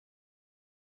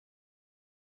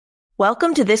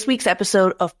Welcome to this week's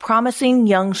episode of Promising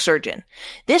Young Surgeon.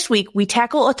 This week, we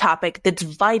tackle a topic that's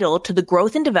vital to the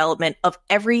growth and development of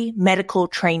every medical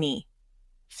trainee: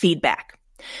 feedback.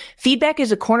 Feedback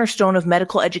is a cornerstone of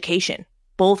medical education,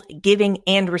 both giving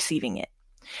and receiving it.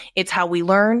 It's how we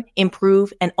learn,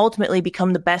 improve, and ultimately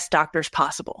become the best doctors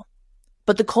possible.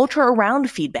 But the culture around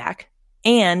feedback,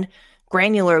 and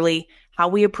granularly, how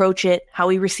we approach it, how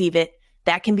we receive it,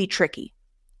 that can be tricky.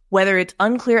 Whether it's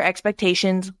unclear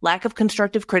expectations, lack of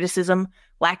constructive criticism,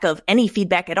 lack of any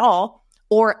feedback at all,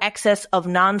 or excess of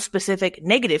non-specific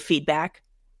negative feedback,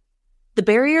 the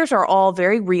barriers are all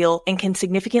very real and can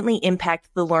significantly impact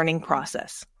the learning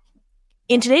process.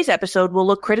 In today's episode, we'll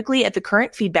look critically at the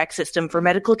current feedback system for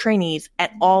medical trainees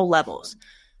at all levels: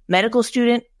 medical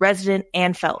student, resident,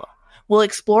 and fellow. We'll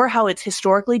explore how it's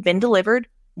historically been delivered,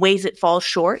 ways it falls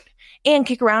short, and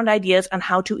kick around ideas on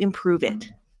how to improve it.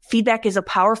 Feedback is a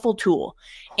powerful tool,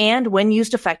 and when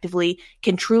used effectively,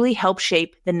 can truly help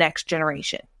shape the next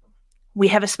generation. We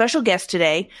have a special guest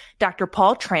today, Dr.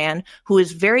 Paul Tran, who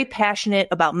is very passionate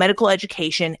about medical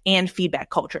education and feedback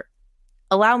culture.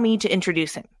 Allow me to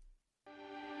introduce him.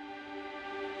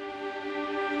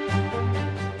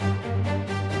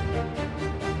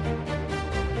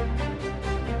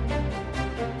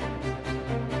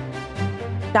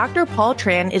 Dr. Paul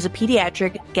Tran is a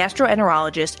pediatric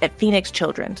gastroenterologist at Phoenix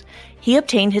Children's. He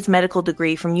obtained his medical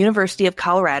degree from University of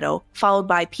Colorado, followed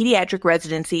by pediatric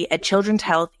residency at Children's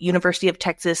Health, University of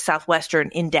Texas Southwestern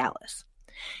in Dallas.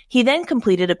 He then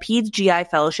completed a Peds GI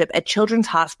fellowship at Children's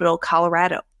Hospital,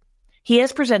 Colorado. He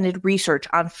has presented research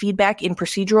on feedback in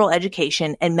procedural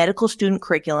education and medical student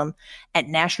curriculum at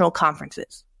national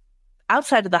conferences.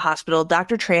 Outside of the hospital,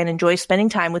 Dr. Tran enjoys spending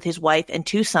time with his wife and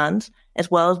 2 sons, as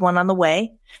well as one on the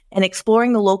way, and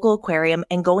exploring the local aquarium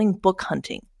and going book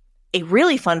hunting. A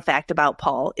really fun fact about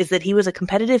Paul is that he was a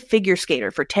competitive figure skater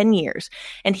for 10 years,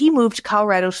 and he moved to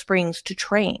Colorado Springs to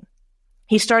train.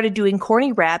 He started doing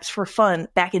corny raps for fun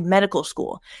back in medical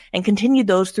school and continued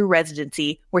those through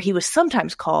residency, where he was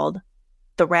sometimes called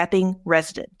the rapping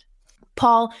resident.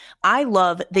 Paul, I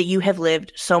love that you have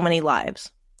lived so many lives.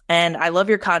 And I love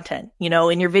your content. You know,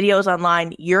 in your videos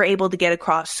online, you're able to get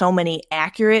across so many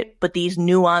accurate, but these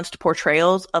nuanced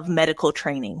portrayals of medical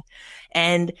training.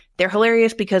 And they're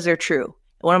hilarious because they're true.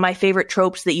 One of my favorite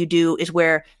tropes that you do is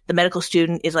where the medical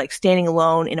student is like standing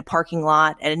alone in a parking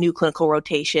lot at a new clinical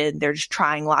rotation. They're just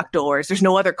trying locked doors. There's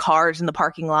no other cars in the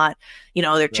parking lot. You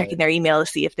know, they're checking their email to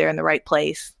see if they're in the right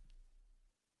place.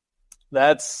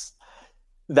 That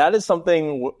is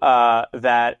something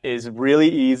that is really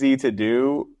easy to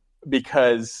do,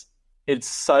 because it's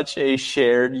such a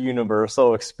shared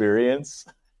universal experience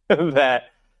that,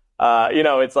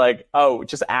 it's like, oh,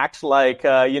 just act like,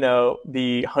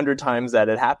 the 100 times that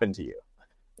it happened to you.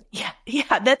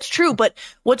 Yeah, that's true. But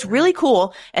what's really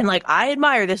cool, and like, I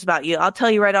admire this about you, I'll tell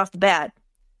you right off the bat,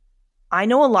 I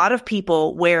know a lot of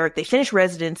people where they finish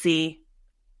residency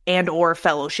and or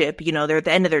fellowship, they're at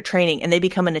the end of their training and they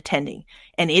become an attending.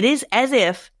 And it is as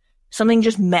if something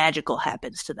just magical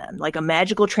happens to them, like a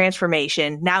magical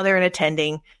transformation. Now they're an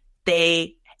attending.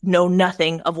 They know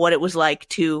nothing of what it was like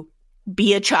to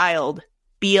be a child,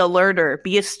 be a learner,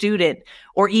 be a student,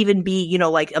 or even be,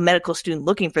 like a medical student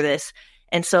looking for this.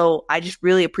 And so I just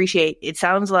really appreciate, it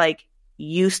sounds like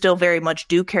you still very much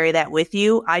do carry that with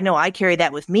you. I know I carry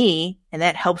that with me, and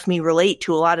that helps me relate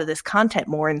to a lot of this content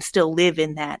more and still live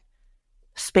in that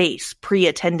space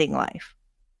pre-attending life.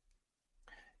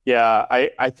 Yeah,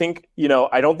 I think,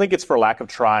 I don't think it's for lack of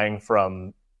trying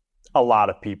from a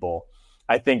lot of people.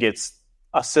 I think it's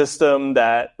a system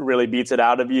that really beats it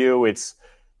out of you. It's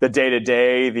the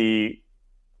day-to-day, the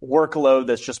workload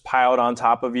that's just piled on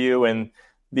top of you. And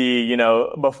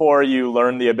before you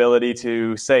learn the ability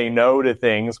to say no to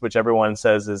things, which everyone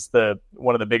says is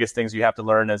one of the biggest things you have to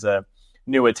learn as a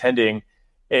new attending,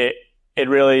 it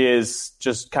really is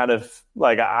just kind of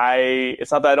like,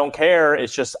 it's not that I don't care.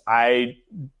 It's just, I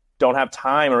don't have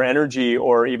time or energy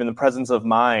or even the presence of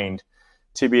mind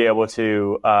to be able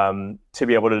to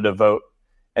devote.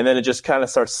 And then it just kind of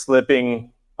starts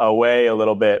slipping away a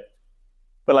little bit.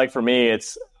 But like for me,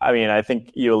 I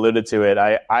think you alluded to it.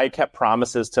 I kept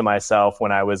promises to myself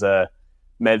when I was a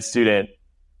med student,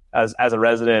 as a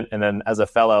resident, and then as a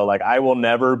fellow, like, I will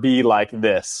never be like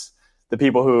this. The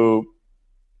people who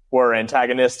were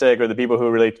antagonistic, or the people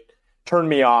who really turned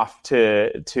me off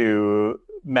to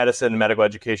medicine and medical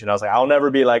education, I was like, I'll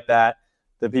never be like that.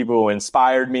 The people who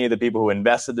inspired me, the people who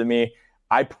invested in me,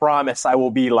 I promise I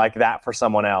will be like that for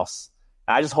someone else.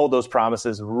 I just hold those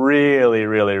promises really,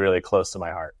 really, really close to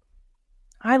my heart.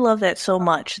 I love that so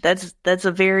much. That's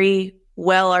a very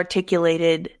well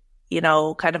articulated,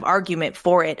 kind of argument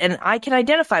for it. And I can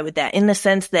identify with that in the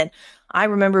sense that I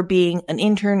remember being an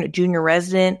intern, a junior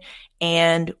resident,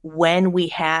 and when we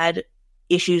had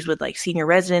issues with like senior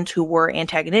residents who were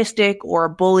antagonistic or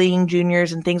bullying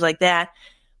juniors and things like that,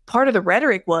 part of the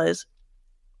rhetoric was,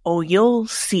 oh, you'll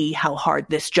see how hard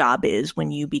this job is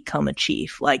when you become a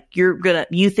chief. Like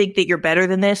you think that you're better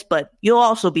than this, but you'll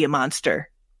also be a monster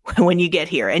when you get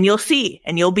here, and you'll see,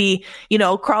 and you'll be,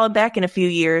 crawling back in a few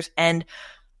years. And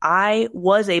I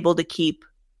was able to keep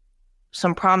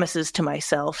some promises to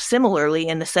myself similarly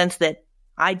in the sense that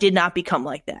I did not become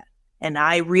like that. And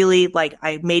I really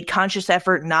I made conscious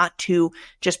effort not to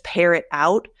just parrot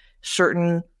out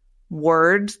certain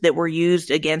words that were used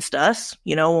against us,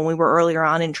 when we were earlier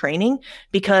on in training,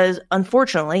 because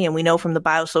unfortunately, and we know from the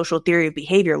biosocial theory of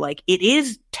behavior, it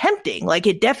is tempting.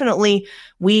 It definitely,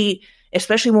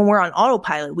 especially when we're on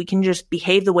autopilot, we can just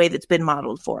behave the way that's been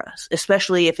modeled for us,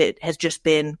 especially if it has just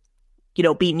been,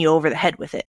 beating you over the head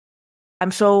with it.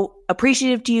 I'm so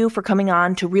appreciative to you for coming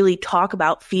on to really talk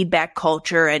about feedback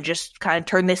culture and just kind of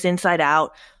turn this inside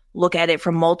out, look at it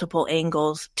from multiple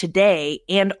angles today,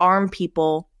 and arm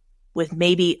people with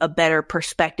maybe a better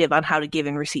perspective on how to give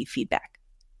and receive feedback.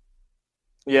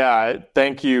 Yeah,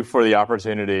 thank you for the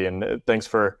opportunity, and thanks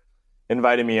for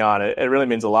inviting me on. It really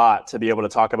means a lot to be able to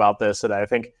talk about this. And I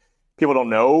think people don't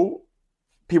know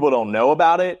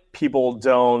about it. People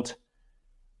don't,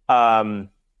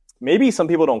 maybe some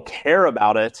people don't care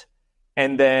about it.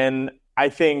 And then I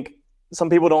think some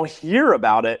people don't hear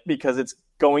about it because it's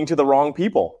going to the wrong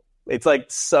people. It's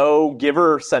so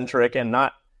giver-centric and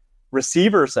not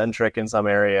receiver-centric in some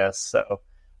areas. So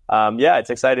it's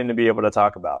exciting to be able to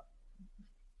talk about.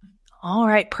 All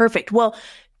right, perfect. Well,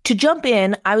 to jump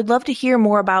in, I would love to hear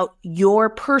more about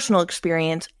your personal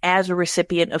experience as a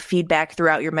recipient of feedback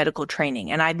throughout your medical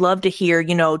training. And I'd love to hear,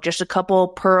 just a couple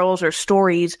pearls or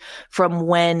stories from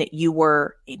when you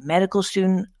were a medical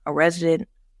student, a resident,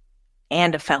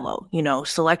 and a fellow,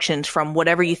 selections from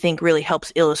whatever you think really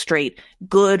helps illustrate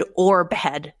good or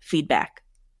bad feedback.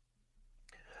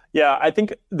 Yeah, I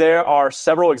think there are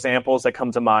several examples that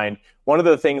come to mind. One of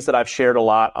the things that I've shared a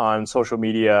lot on social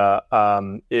media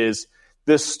is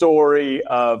this story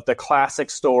of the classic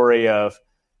story of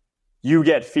you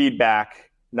get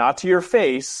feedback, not to your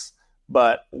face,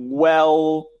 but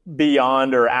well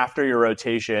beyond or after your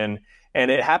rotation.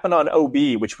 And it happened on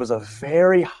OB, which was a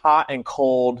very hot and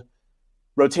cold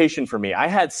rotation for me. I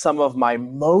had some of my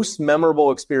most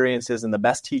memorable experiences and the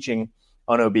best teaching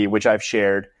on OB, which I've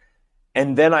shared.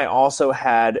 And then I also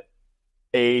had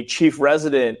a chief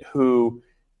resident who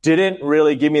didn't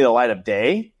really give me the light of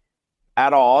day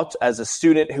at all as a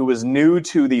student who was new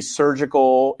to the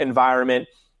surgical environment.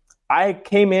 I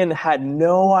came in, had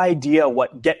no idea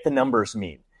what get the numbers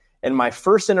mean. And my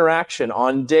first interaction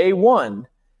on day one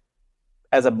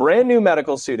as a brand new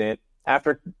medical student,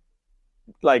 after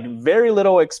very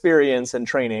little experience and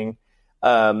training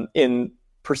in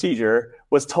procedure,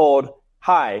 was told,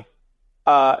 hi,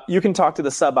 you can talk to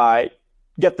the sub-I,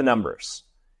 get the numbers.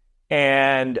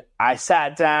 And I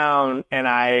sat down and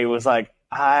I was like,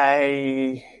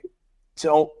 I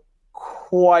don't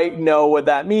quite know what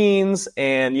that means.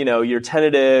 And, you're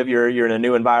tentative, you're in a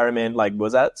new environment.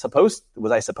 Was I supposed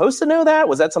to know that?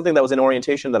 Was that something that was in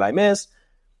orientation that I missed?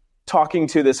 Talking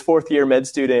to this fourth year med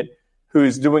student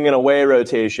who's doing an away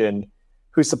rotation,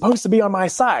 who's supposed to be on my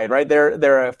side, right?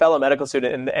 They're a fellow medical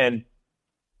student and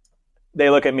they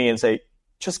look at me and say,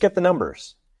 just get the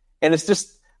numbers. And it's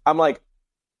just, I'm like,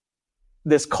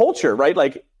 this culture,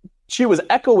 right? She was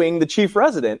echoing the chief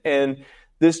resident, and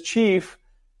this chief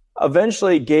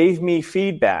eventually gave me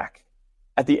feedback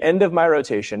at the end of my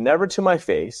rotation, never to my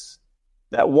face,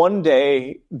 that one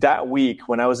day that week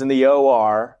when I was in the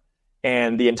OR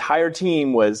and the entire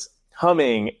team was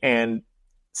humming and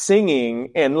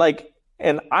singing and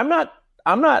I'm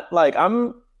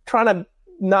trying to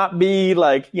not be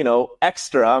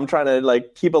extra. I'm trying to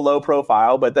keep a low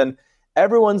profile, but then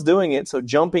everyone's doing it. So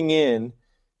jumping in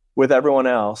with everyone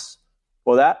else,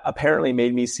 well, that apparently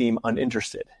made me seem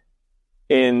uninterested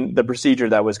in the procedure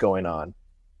that was going on.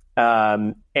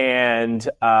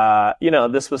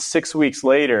 This was 6 weeks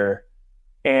later,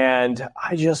 and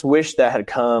I just wish that had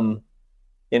come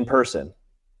in person.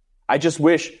 I just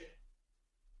wish,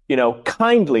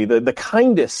 kindly, the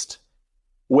kindest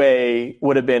way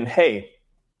would have been, hey,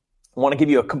 I want to give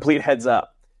you a complete heads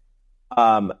up.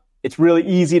 It's really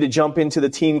easy to jump into the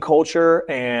team culture,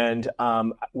 and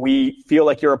we feel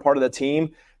like you're a part of the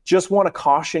team. Just want to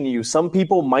caution you. Some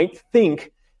people might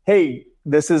think, hey,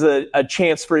 this is a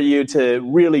chance for you to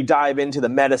really dive into the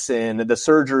medicine, the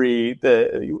surgery,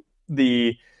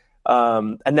 the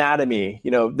anatomy.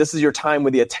 This is your time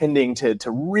with the attending to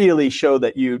really show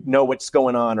that you know what's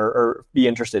going on or be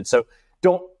interested. So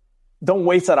don't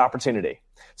waste that opportunity.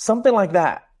 Something like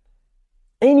that.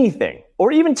 Anything.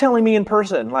 Or even telling me in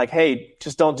person, like, hey,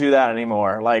 just don't do that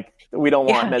anymore. Like, we don't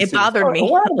want med it bothered me.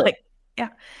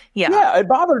 Yeah, it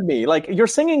bothered me. Like, your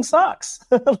singing sucks.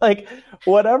 Like,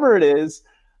 whatever it is,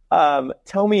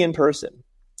 tell me in person.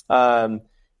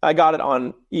 I got it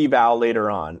on eval later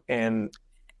on. And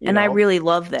I really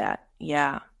love that.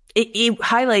 Yeah. It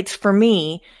highlights for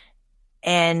me,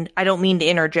 and I don't mean to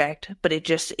interject, but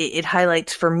it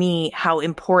highlights for me how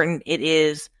important it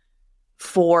is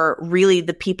for really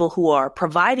the people who are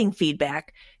providing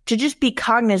feedback to just be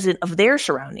cognizant of their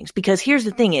surroundings. Because here's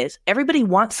the thing is, everybody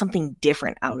wants something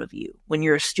different out of you when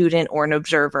you're a student or an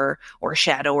observer or a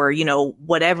shadow or,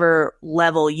 whatever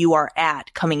level you are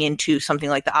at coming into something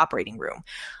like the operating room.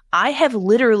 I have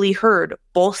literally heard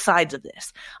both sides of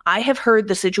this. I have heard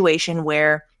the situation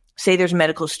where, say there's a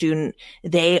medical student,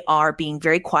 they are being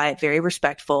very quiet, very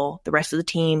respectful. The rest of the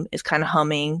team is kind of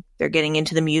humming. They're getting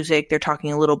into the music. They're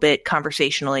talking a little bit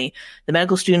conversationally. The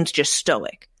medical student's just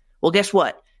stoic. Well, guess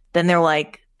what? Then they're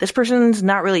like, this person's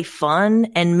not really fun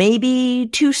and maybe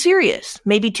too serious,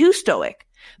 maybe too stoic.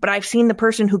 But I've seen the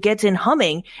person who gets in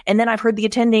humming, and then I've heard the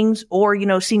attendings or,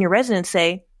 senior residents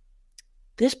say,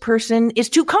 this person is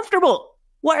too comfortable.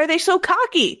 Why are they so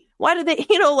cocky? Why do they,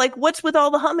 what's with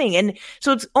all the humming? And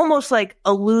so it's almost like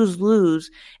a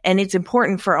lose-lose. And it's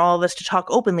important for all of us to talk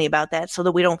openly about that so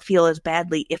that we don't feel as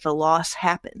badly if a loss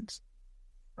happens.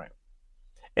 Right.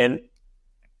 And,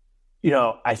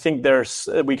 I think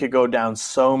we could go down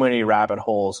so many rabbit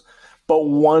holes. But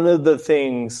one of the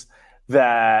things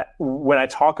that when I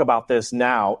talk about this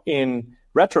now in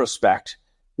retrospect,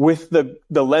 with the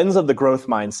lens of the growth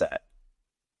mindset,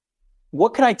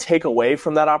 what could I take away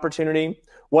from that opportunity?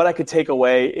 What I could take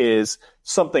away is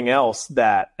something else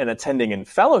that an attending in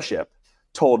fellowship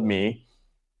told me.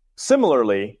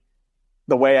 Similarly,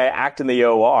 the way I act in the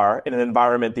OR in an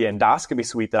environment, the endoscopy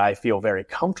suite, that I feel very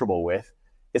comfortable with,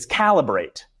 is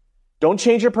calibrate. Don't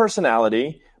change your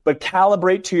personality, but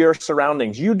calibrate to your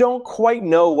surroundings. You don't quite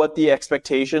know what the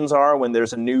expectations are when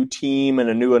there's a new team and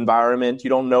a new environment. You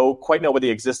don't quite know what the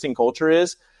existing culture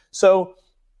is. So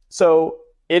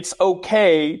it's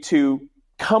okay to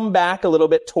come back a little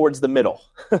bit towards the middle.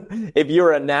 If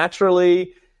you're a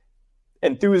naturally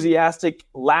enthusiastic,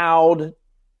 loud,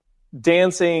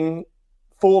 dancing,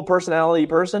 full personality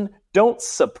person, don't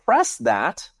suppress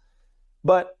that,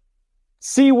 but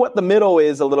see what the middle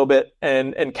is a little bit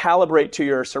and calibrate to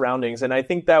your surroundings. And I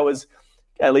think that was,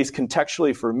 at least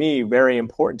contextually for me, very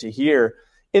important to hear.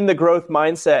 In the growth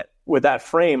mindset with that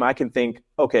frame, I can think,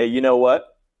 okay, you know what?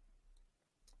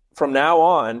 From now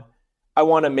on, I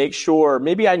want to make sure,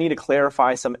 maybe I need to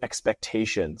clarify some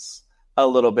expectations a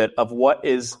little bit of what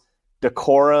is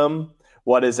decorum,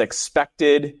 what is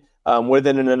expected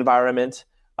within an environment,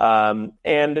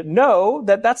 and know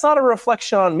that that's not a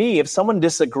reflection on me. If someone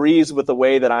disagrees with the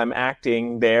way that I'm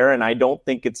acting there and I don't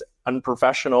think it's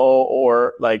unprofessional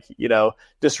or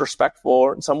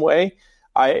disrespectful in some way,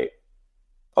 I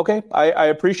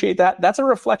appreciate that. That's a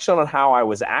reflection on how I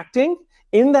was acting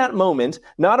in that moment,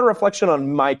 not a reflection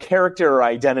on my character or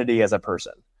identity as a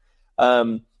person.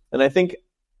 And I think,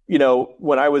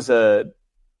 when I was a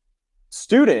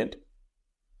student,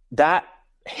 that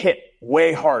hit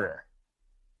way harder.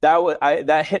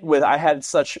 I had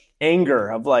such anger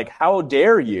of like, how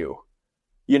dare you?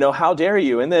 How dare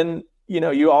you? And then,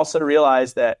 you also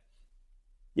realize that,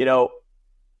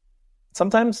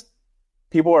 sometimes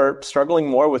people are struggling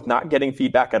more with not getting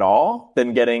feedback at all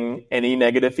than getting any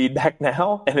negative feedback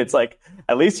now. And it's like,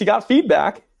 at least you got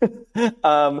feedback.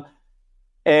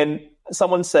 And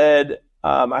someone said,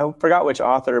 I forgot which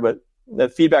author, but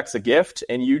that feedback's a gift.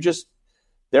 And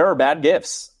there are bad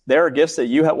gifts. There are gifts that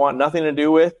you want nothing to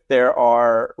do with. There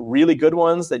are really good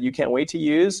ones that you can't wait to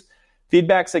use.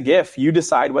 Feedback's a gift. You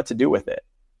decide what to do with it.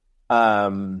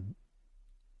 And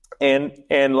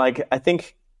I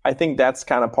think that's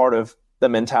kind of part of the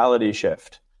mentality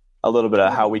shift, a little bit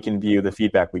of how we can view the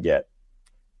feedback we get.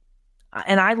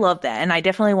 And I love that. And I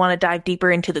definitely want to dive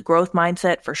deeper into the growth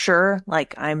mindset for sure.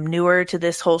 Like, I'm newer to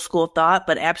this whole school of thought,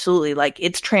 but absolutely,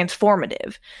 it's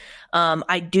transformative.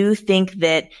 I do think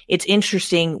that it's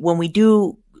interesting when we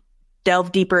do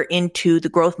delve deeper into the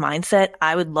growth mindset.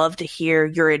 I would love to hear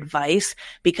your advice,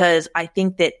 because I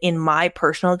think that in my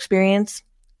personal experience,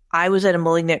 I was at a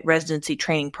malignant residency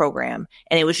training program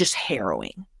and it was just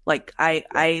harrowing. Like,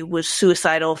 I was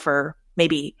suicidal for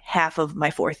maybe half of my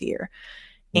fourth year.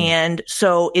 And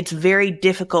so it's very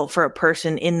difficult for a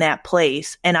person in that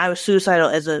place. And I was suicidal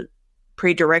as a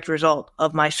pretty direct result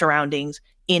of my surroundings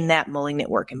in that malignant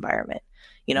work environment.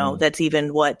 That's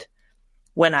even what,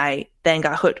 when I then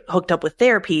got hooked up with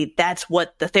therapy, that's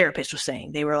what the therapist was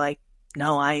saying. They were like,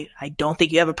 no, I don't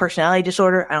think you have a personality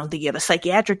disorder. I don't think you have a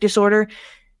psychiatric disorder.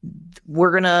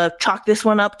 We're going to chalk this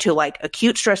one up to like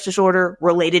acute stress disorder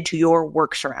related to your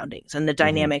work surroundings and the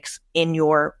dynamics in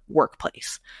your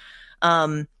workplace.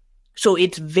 So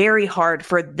it's very hard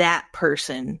for that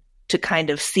person to kind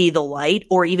of see the light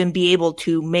or even be able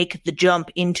to make the jump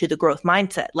into the growth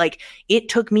mindset. Like, it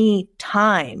took me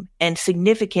time and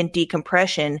significant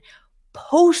decompression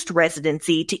post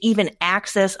residency to even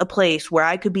access a place where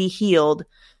I could be healed,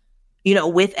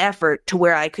 with effort, to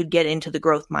where I could get into the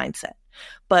growth mindset.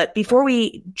 But before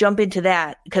we jump into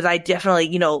that, because I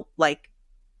definitely,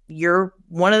 you're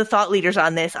one of the thought leaders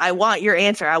on this, I want your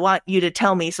answer. I want you to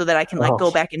tell me so that I can go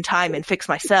back in time and fix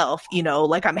myself,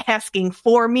 like I'm asking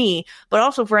for me, but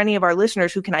also for any of our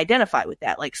listeners who can identify with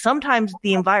that. Like, sometimes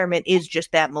the environment is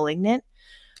just that malignant.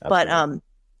 Absolutely. But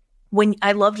when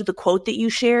I loved the quote that you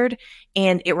shared,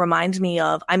 and it reminds me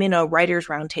of, I'm in a writer's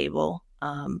roundtable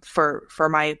for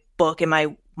my book and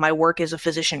my work as a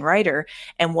physician writer.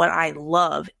 And what I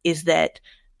love is that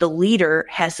the leader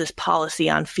has this policy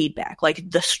on feedback, like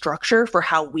the structure for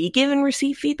how we give and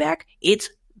receive feedback. It's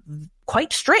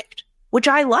quite strict, which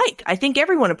I like. I think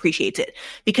everyone appreciates it,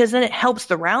 because then it helps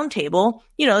the roundtable.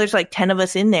 There's like 10 of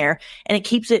us in there, and it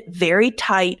keeps it very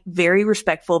tight, very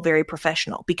respectful, very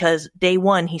professional, because day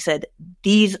one, he said,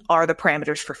 these are the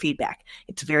parameters for feedback.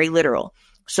 It's very literal.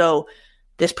 So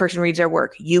this person reads their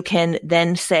work. You can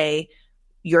then say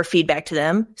your feedback to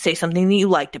them, say something that you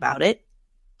liked about it.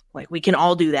 Like, we can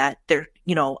all do that.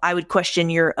 I would question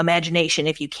your imagination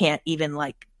if you can't even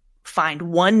find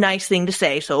one nice thing to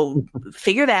say. So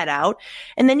figure that out.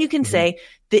 And then you can say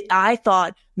that I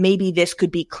thought maybe this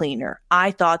could be cleaner.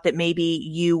 I thought that maybe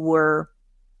you were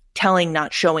telling,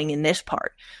 not showing in this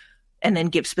part, and then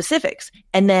give specifics.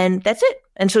 And then that's it.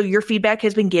 And so your feedback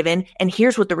has been given. And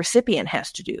here's what the recipient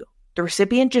has to do. The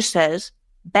recipient just says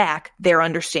back their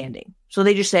understanding. So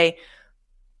they just say,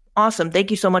 awesome.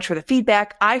 Thank you so much for the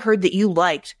feedback. I heard that you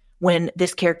liked when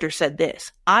this character said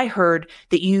this. I heard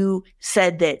that you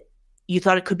said that you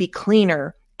thought it could be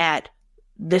cleaner at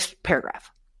this paragraph.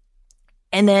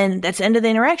 And then that's the end of the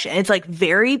interaction. It's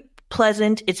very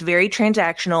pleasant. It's very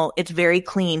transactional. It's very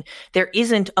clean. There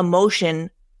isn't emotion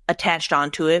attached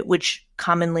onto it, which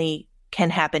commonly can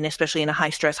happen, especially in a high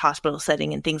stress hospital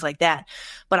setting and things like that.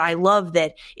 But I love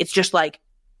that it's just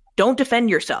don't defend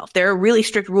yourself. There are really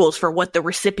strict rules for what the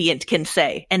recipient can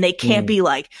say. And they can't be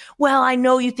well, I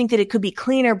know you think that it could be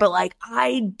cleaner, but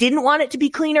I didn't want it to be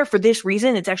cleaner for this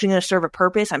reason. It's actually going to serve a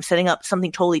purpose. I'm setting up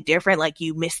something totally different.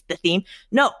 You missed the theme.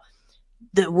 No,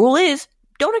 the rule is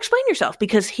don't explain yourself,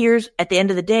 because here's, at the end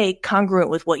of the day, congruent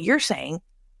with what you're saying,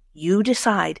 you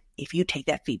decide if you take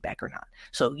that feedback or not.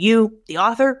 So you, the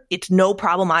author, it's no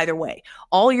problem either way.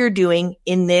 All you're doing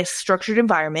in this structured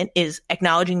environment is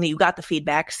acknowledging that you got the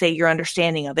feedback, say your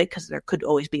understanding of it, because there could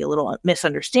always be a little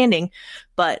misunderstanding,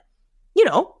 but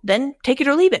then take it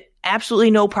or leave it.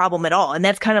 Absolutely no problem at all. And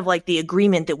that's kind of the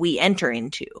agreement that we enter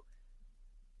into.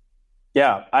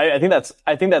 Yeah, I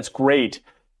think that's great.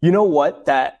 You know what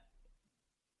that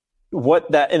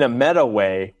in a meta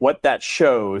way, what that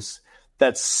shows,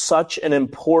 that's such an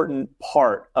important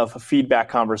part of a feedback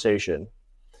conversation,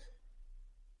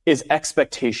 is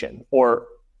expectation, or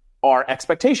our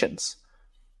expectations,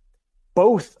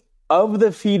 both of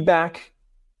the feedback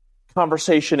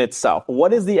conversation itself.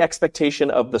 What is the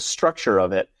expectation of the structure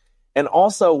of it? And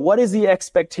also, what is the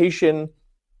expectation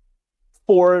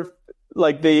for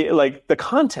the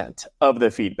content of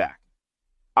the feedback?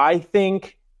 I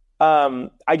think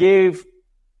I gave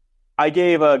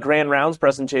a grand rounds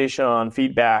presentation on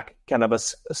feedback, kind of a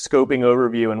scoping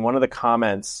overview, and one of the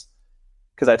comments,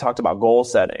 because I talked about goal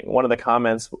setting, one of the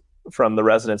comments from the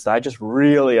residents that I just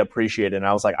really appreciated, and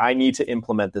I was like, I need to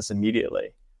implement this immediately,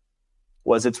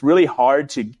 was it's really hard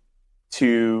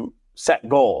to set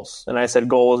goals. And I said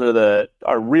goals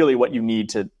are really what you need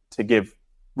to give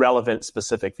relevant,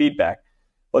 specific feedback.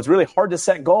 Well, it's really hard to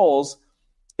set goals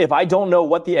if I don't know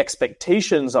what the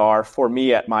expectations are for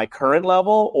me at my current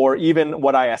level, or even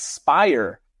what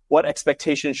what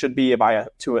expectations should be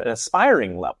to an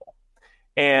aspiring level.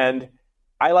 And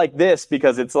I like this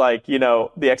because it's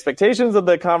the expectations of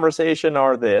the conversation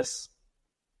are this.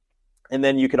 And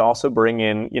then you could also bring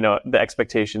in, the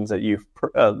expectations that you've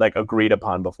agreed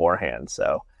upon beforehand.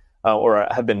 So, or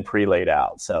have been pre-laid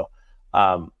out. So,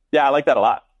 I like that a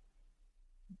lot.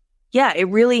 Yeah, it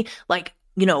really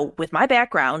with my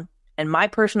background and my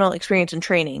personal experience in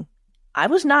training, I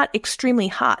was not extremely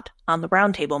hot on the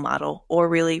roundtable model or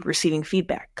really receiving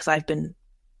feedback because I've been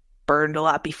burned a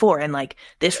lot before. And like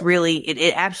this really,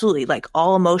 it absolutely, like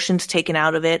all emotions taken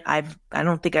out of it. I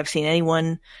don't think I've seen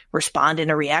anyone respond in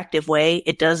a reactive way.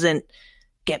 It doesn't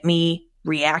get me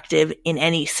reactive in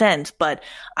any sense, but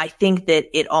I think that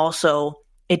it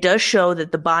does show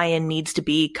that the buy-in needs to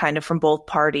be kind of from both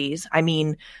parties. I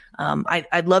mean,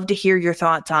 I'd love to hear your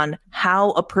thoughts on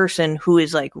how a person who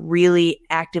is like really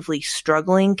actively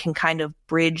struggling can kind of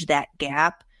bridge that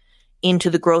gap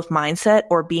into the growth mindset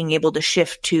or being able to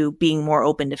shift to being more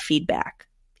open to feedback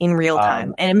in real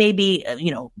time. And it may be,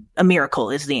 a miracle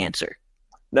is the answer.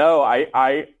 No,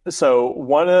 I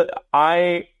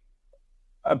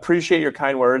appreciate your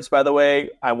kind words, by the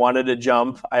way. I wanted to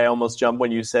jump. I almost jumped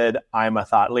when you said I'm a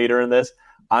thought leader in this.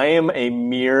 I am a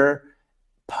mere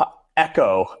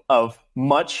echo of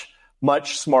much,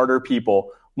 much smarter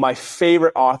people. My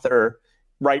favorite author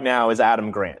right now is Adam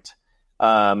Grant.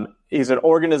 He's an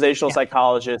organizational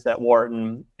psychologist at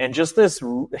Wharton. And just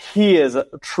he is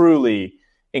truly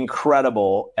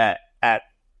incredible at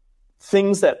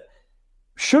things that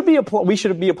we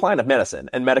should be applying to medicine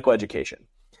and medical education.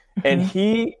 Mm-hmm. And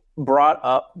he brought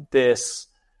up this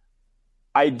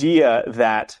idea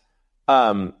that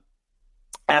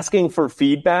asking for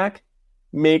feedback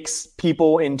makes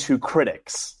people into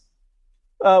critics.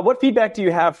 What feedback do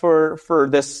you have for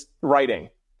this writing?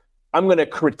 I'm going to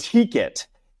critique it,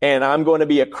 and I'm going to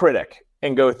be a critic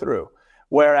and go through.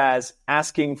 Whereas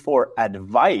asking for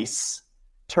advice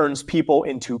turns people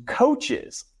into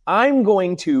coaches. I'm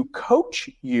going to coach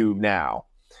you now.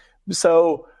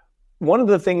 So one of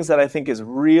the things that I think is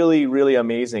really, really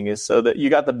amazing is so that you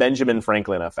got the Benjamin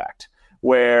Franklin effect,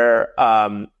 where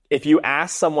if you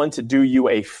ask someone to do you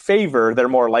a favor, they're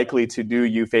more likely to do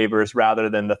you favors rather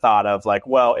than the thought of like,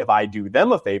 well, if I do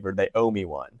them a favor, they owe me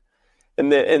one.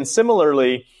 And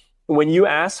similarly, when you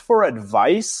ask for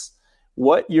advice,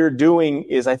 what you're doing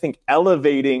is, I think,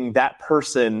 elevating that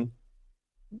person's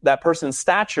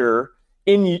stature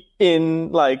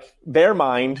in like their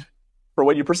mind for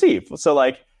what you perceive. So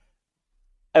like,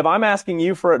 if I'm asking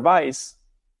you for advice,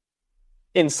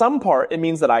 in some part, it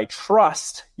means that I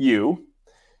trust you.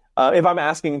 If I'm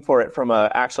asking for it from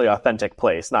a actually authentic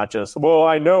place, not just, well,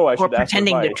 I know I should ask for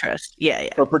advice. Or pretending to trust. Yeah.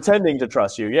 Or pretending to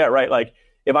trust you. Yeah, right. Like,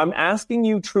 if I'm asking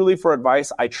you truly for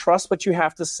advice, I trust what you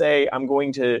have to say. I'm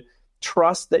going to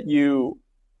trust that you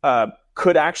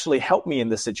could actually help me in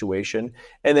this situation.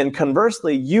 And then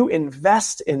conversely, you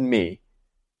invest in me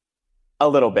a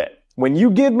little bit. When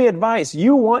you give me advice,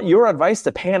 you want your advice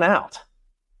to pan out.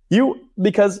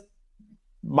 Because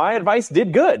my advice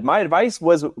did good. My advice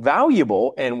was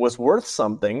valuable and was worth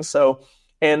something. So,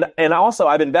 and also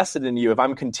I've invested in you. If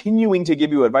I'm continuing to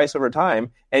give you advice over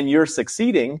time and you're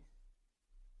succeeding,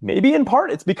 maybe in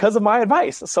part it's because of my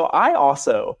advice. So I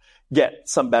also get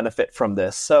some benefit from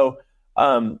this. So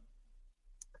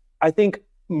I think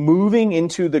moving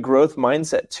into the growth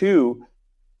mindset too,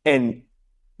 and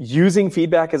using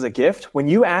feedback as a gift, when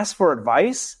you ask for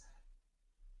advice,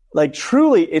 like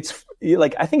truly it's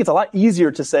like, I think it's a lot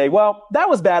easier to say, well, that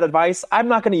was bad advice, I'm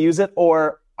not going to use it.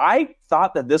 Or I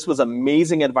thought that this was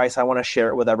amazing advice, I want to share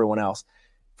it with everyone else.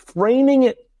 Framing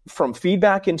it from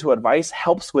feedback into advice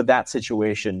helps with that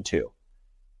situation too.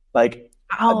 Like,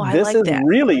 this is that.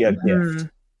 Really a gift. Mm-hmm.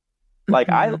 Like,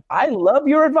 I love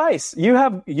your advice.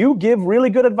 You give really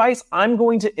good advice. I'm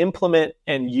going to implement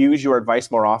and use your advice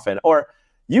more often. Or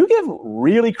you give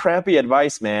really crappy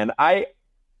advice, man.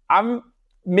 I'm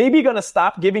maybe going to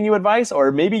stop giving you advice,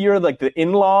 or maybe you're like the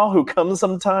in-law who comes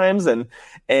sometimes and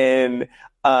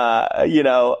by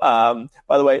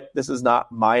the way, this is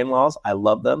not my in-laws. I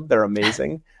love them. They're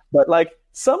amazing. But like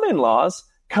some in-laws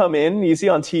come in, you see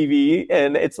on TV,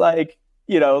 and it's like,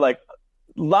 like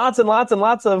lots and lots and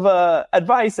lots of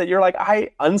advice that you're like,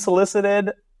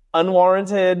 unsolicited,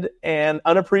 unwarranted, and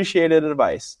unappreciated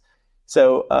advice.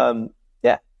 So,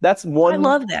 that's one I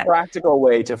love that. Practical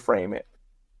way to frame it.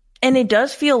 And it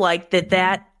does feel like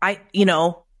that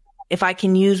if I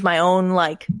can use my own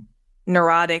like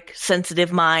neurotic,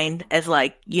 sensitive mind as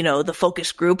like, the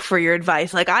focus group for your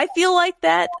advice, like I feel like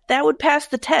that would pass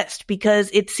the test, because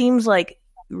it seems like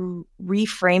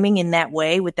reframing in that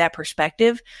way with that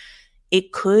perspective,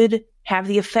 it could have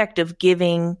the effect of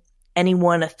giving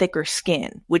anyone a thicker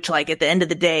skin, which like at the end of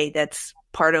the day, that's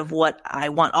part of what I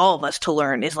want all of us to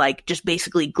learn, is like just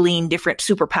basically glean different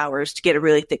superpowers to get a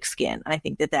really thick skin. I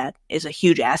think that is a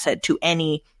huge asset to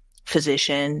any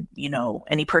physician,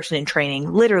 any person in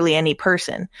training, literally any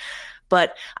person.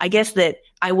 But I guess that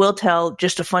I will tell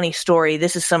just a funny story.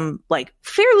 This is some like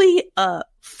fairly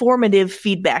formative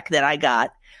feedback that I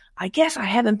got. I guess I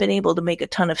haven't been able to make a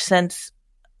ton of sense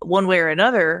one way or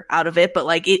another out of it, but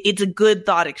like it's a good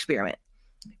thought experiment.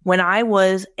 When I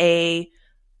was a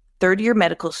third-year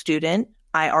medical student,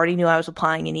 I already knew I was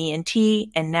applying in ENT,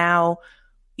 and now,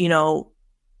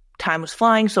 time was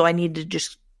flying, so I needed to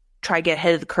just try to get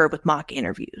ahead of the curve with mock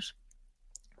interviews.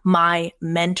 My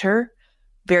mentor,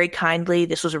 very kindly,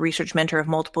 this was a research mentor of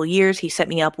multiple years, he set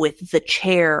me up with the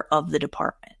chair of the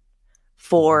department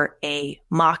for a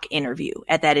mock interview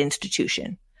at that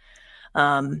institution.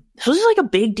 So this was like a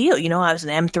big deal. I was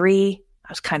an M3.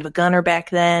 I was kind of a gunner back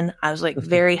then. I was like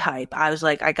very hype. I was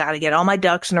like, I got to get all my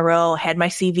ducks in a row, had my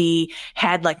CV,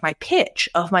 had like my pitch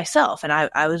of myself. And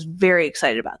I was very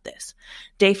excited about this.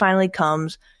 Day finally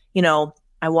comes,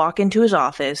 I walk into his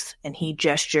office and he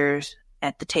gestures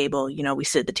at the table. We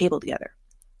sit at the table together.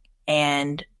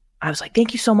 And I was like,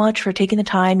 thank you so much for taking the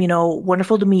time.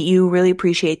 Wonderful to meet you. Really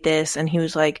appreciate this. And he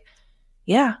was like,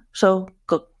 yeah, so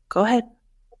go ahead,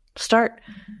 start.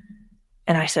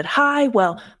 And I said, hi,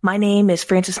 well, my name is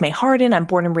Frances Mei Harden. I'm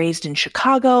born and raised in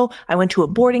Chicago. I went to a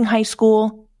boarding high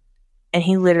school. And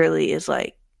he literally is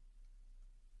like,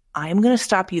 I'm going to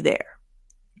stop you there.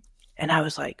 And I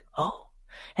was like, oh.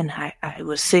 And I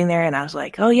was sitting there and I was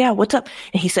like, oh yeah, what's up?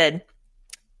 And he said,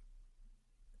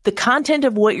 the content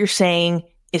of what you're saying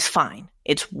is fine.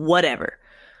 It's whatever.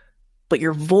 But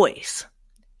your voice,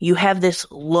 you have this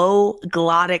low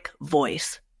glottic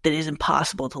voice that is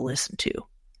impossible to listen to.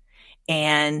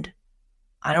 And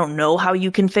I don't know how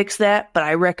you can fix that, but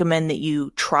I recommend that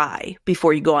you try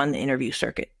before you go on the interview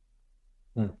circuit.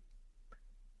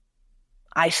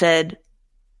 I said,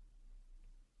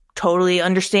 totally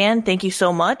understand. Thank you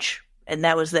so much. And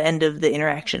that was the end of the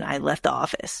interaction. I left the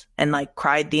office and like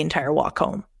cried the entire walk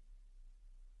home.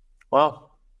 Wow.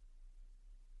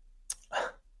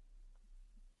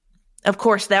 Of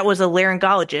course, that was a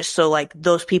laryngologist. So like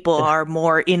those people are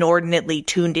more inordinately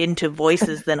tuned into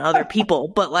voices than other people.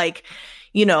 But like,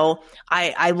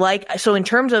 I like, so in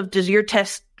terms of, does your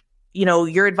test,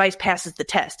 your advice passes the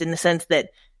test in the sense that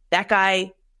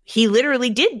guy, he literally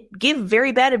did give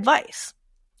very bad advice.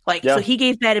 So he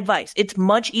gave bad advice. It's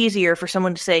much easier for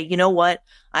someone to say, you know what?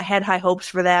 I had high hopes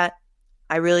for that.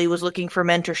 I really was looking for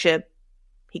mentorship.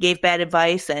 He gave bad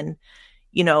advice and,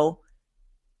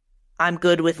 I'm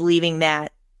good with leaving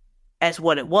that as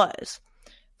what it was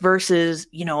versus,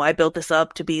 I built this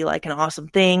up to be like an awesome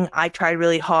thing. I tried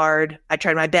really hard. I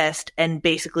tried my best and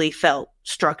basically felt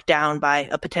struck down by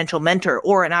a potential mentor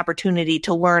or an opportunity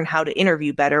to learn how to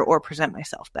interview better or present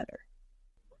myself better.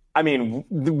 I mean,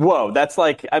 whoa, that's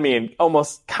like,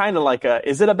 almost kind of like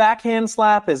is it a backhand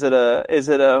slap? Is it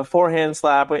a forehand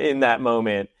slap in that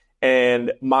moment?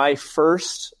 And my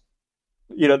first,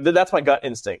 that's my gut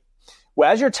instinct. Well,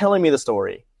 as you're telling me the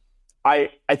story, I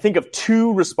think of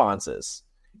two responses,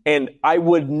 and I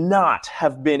would not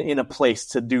have been in a place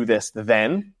to do this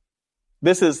then.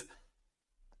 This is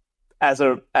as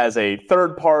a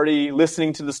third party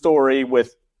listening to the story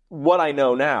with what I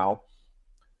know now,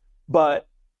 but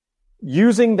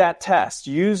using that test,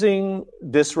 using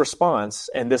this response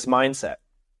and this mindset.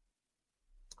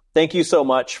 Thank you so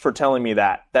much for telling me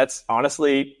that. That's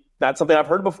honestly not something I've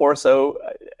heard before, so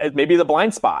it may be the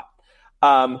blind spot.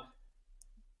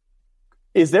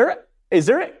 Is there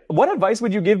what advice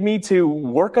would you give me to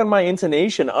work on my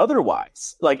intonation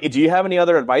otherwise? Like, do you have any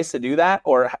other advice to do that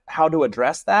or how to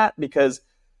address that? Because,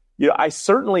 I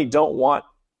certainly don't want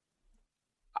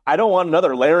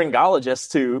another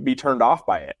laryngologist to be turned off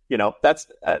by it.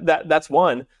 That's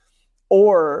one.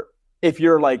 Or if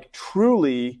you're like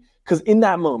truly, because in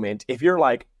that moment, if you're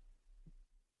like,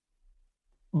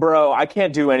 bro, I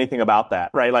can't do anything about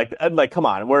that, right? Like, come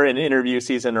on, we're in interview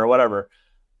season or whatever.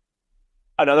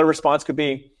 Another response could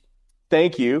be,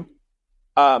 thank you.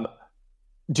 Do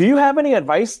you have any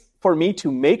advice for me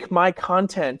to make my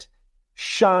content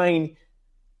shine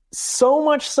so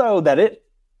much so that it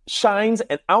shines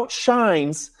and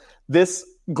outshines this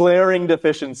glaring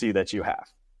deficiency that you have?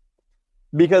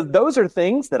 Because those are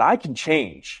things that I can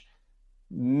change.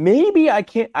 Maybe I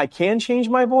can change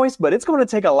my voice, but it's going to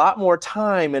take a lot more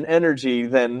time and energy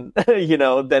than,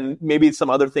 than maybe some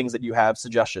other things that you have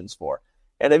suggestions for.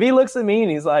 And if he looks at me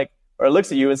and he's like, or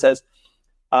looks at you and says,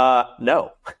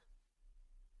 no.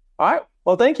 All right.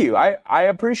 Well, thank you. I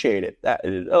appreciate it.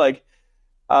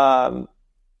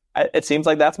 It seems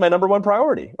like that's my number one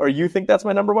priority, or you think that's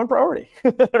my number one priority.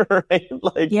 Right?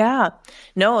 Yeah,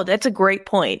 no, that's a great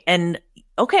point. And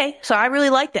okay, so I really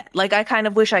like that. Like, I kind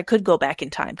of wish I could go back in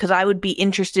time because I would be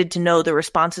interested to know the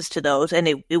responses to those. And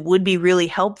it would be really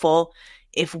helpful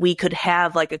if we could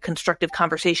have like a constructive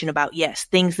conversation about, yes,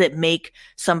 things that make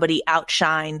somebody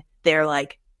outshine their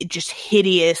like just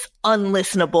hideous,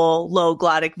 unlistenable, low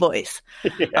glottic voice.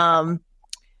 Yeah.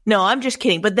 No, I'm just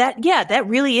kidding. But that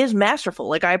really is masterful.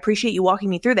 Like, I appreciate you walking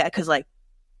me through that because, like,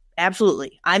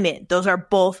 absolutely, I'm in. Those are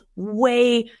both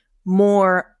way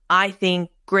more, I think,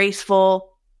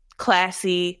 graceful,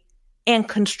 classy, and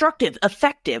constructive,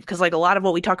 effective. Because, like, a lot of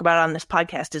what we talk about on this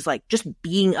podcast is, like, just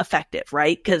being effective,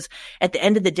 right? Because at the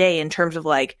end of the day, in terms of,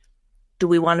 like, do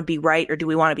we want to be right or do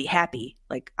we want to be happy?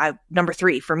 Like, number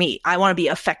 3 for me, I want to be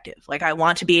effective. Like, I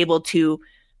want to be able to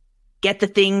get the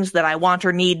things that I want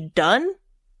or need done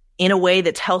in a way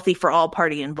that's healthy for all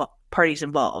parties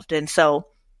involved. And so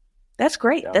that's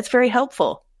great. Yeah. That's very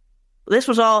helpful. This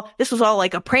was all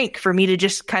like a prank for me to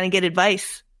just kind of get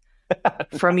advice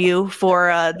from you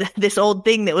for this old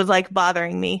thing that was like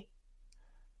bothering me.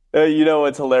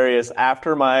 It's hilarious.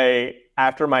 After my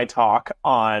talk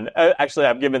on, actually,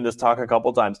 I've given this talk a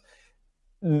couple times,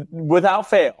 without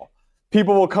fail,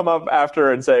 people will come up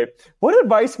after and say, what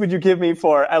advice would you give me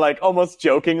for, I like almost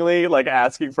jokingly, like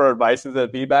asking for advice and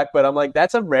feedback. But I'm like,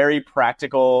 that's a very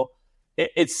practical,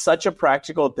 it's such a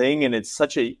practical thing. And it's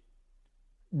such a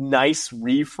nice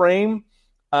reframe.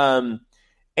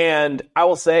 And I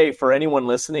will say for anyone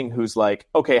listening who's like,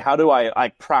 okay, how do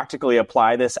I practically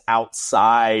apply this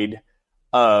outside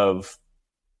of,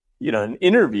 an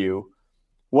interview?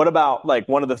 What about like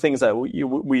one of the things that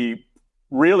we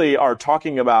really are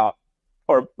talking about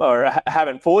or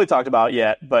haven't fully talked about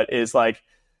yet, but is like,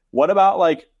 what about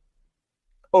like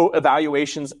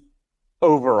evaluations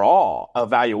overall?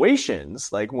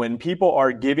 Evaluations, like when people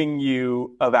are giving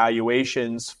you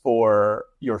evaluations for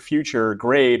your future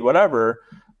grade, whatever,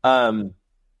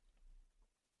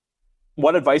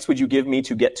 what advice would you give me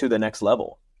to get to the next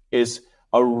level? Is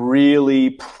a really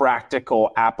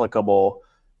practical, applicable,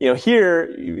 here,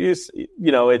 it's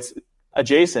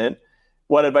adjacent.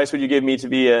 What advice would you give me to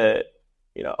be a,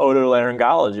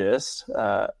 otolaryngologist?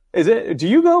 Do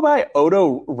you go by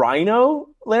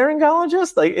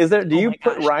otorhinolaryngologist? Like, do you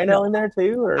put rhino in there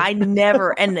too? Or? I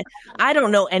never, and I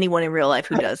don't know anyone in real life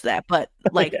who does that, but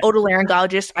like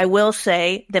otolaryngologist, I will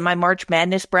say that my March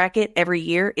Madness bracket every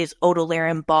year is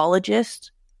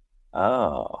otolaryngologist.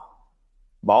 Oh,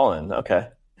 ballin'. Okay.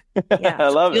 Yeah, I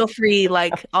love feel it. free,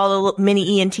 like all the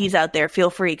mini ENTs out there, feel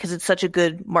free because it's such a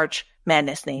good March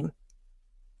Madness name.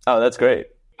 Oh, that's great.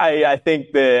 I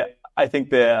think the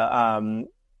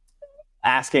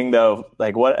asking though,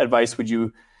 like, what advice would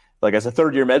you, like, as a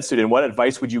third year med student, what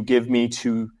advice would you give me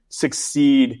to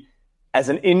succeed as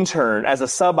an intern, as a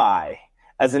sub-I,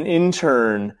 as an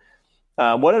intern?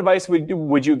 What advice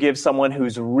would you give someone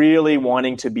who's really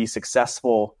wanting to be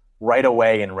successful right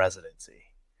away in residency?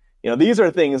 These are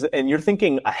things, and you're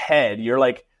thinking ahead. You're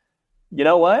like, you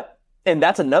know what? And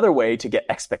that's another way to get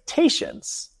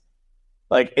expectations.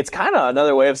 Like, it's kind of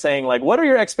another way of saying, like, what are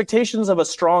your expectations of a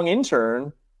strong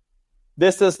intern?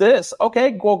 This.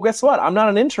 Okay, well, guess what? I'm not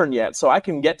an intern yet, so I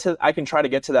can try to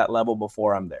get to that level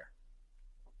before I'm there.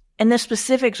 And the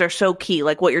specifics are so key,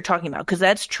 like what you're talking about, because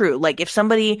that's true. Like, if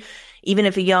somebody, even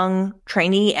if a young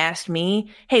trainee asked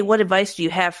me, hey, what advice do you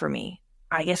have for me?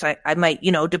 I guess I might,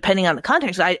 depending on the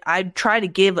context, I'd try to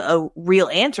give a real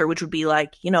answer, which would be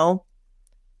like,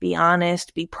 be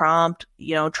honest, be prompt,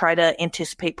 try to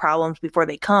anticipate problems before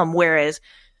they come. Whereas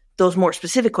those more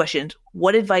specific questions,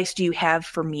 what advice do you have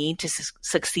for me to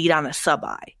succeed on a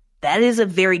sub-I? That is a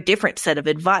very different set of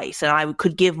advice. And I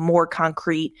could give more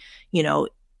concrete,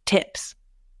 tips.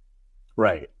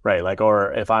 Right. Like,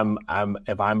 or if I'm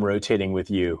rotating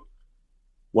with you,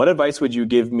 what advice would you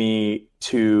give me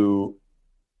to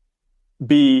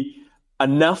be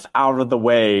enough out of the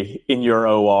way in your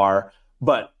OR,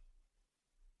 but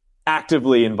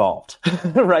actively involved,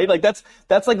 right? Like that's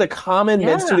like the common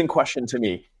med student question to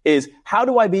me is, how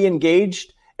do I be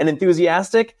engaged and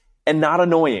enthusiastic and not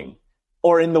annoying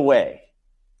or in the way?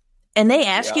 And they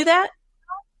ask you that?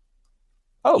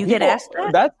 Oh, you get asked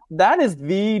that? That is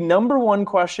the number one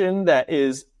question that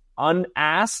is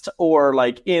unasked or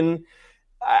like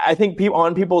I think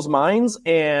on people's minds,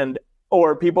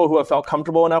 or people who have felt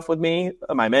comfortable enough with me,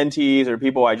 my mentees or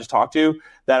people I just talked to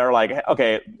that are like,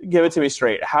 okay, give it to me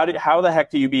straight. How the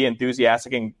heck do you be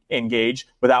enthusiastic and engaged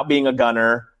without being a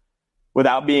gunner,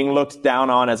 without being looked down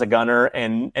on as a gunner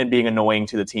and being annoying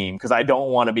to the team? Because I don't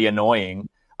want to be annoying.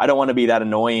 I don't want to be that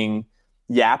annoying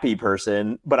yappy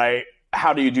person. But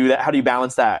how do you do that? How do you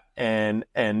balance that and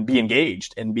be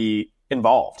engaged and be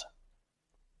involved?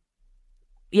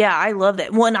 Yeah, I love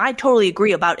that. One, I totally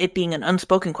agree about it being an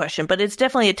unspoken question, but it's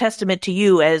definitely a testament to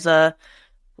you as a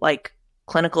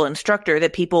clinical instructor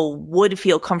that people would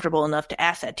feel comfortable enough to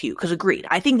ask that to you. Because agreed,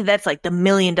 I think that's like the $1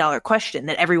 million question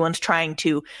that everyone's trying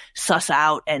to suss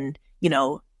out and,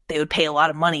 they would pay a lot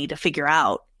of money to figure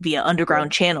out via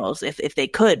underground channels if they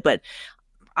could. But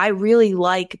I really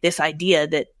like this idea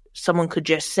that someone could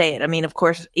just say it. I mean, of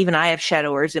course, even I have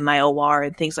shadowers in my OR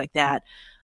and things like that.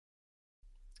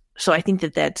 So I think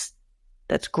that's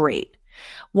great.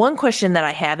 One question that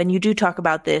I have, and you do talk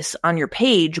about this on your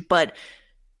page, but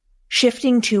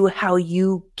shifting to how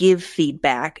you give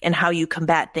feedback and how you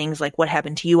combat things like what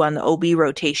happened to you on the OB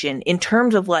rotation in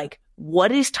terms of like,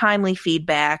 what is timely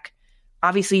feedback?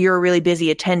 Obviously, you're really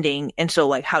busy attending. And so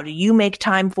like, how do you make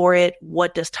time for it?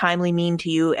 What does timely mean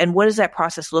to you? And what does that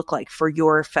process look like for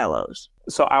your fellows?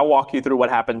 So I'll walk you through what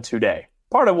happened today.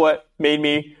 Part of what made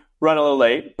me run a little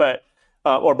late,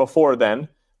 or before then,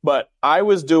 but I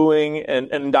was doing an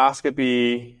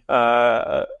endoscopic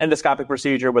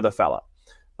procedure with a fellow.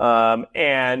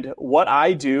 And what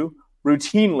I do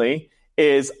routinely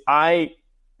is I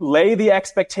lay the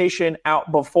expectation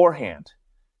out beforehand.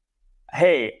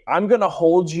 Hey, I'm going to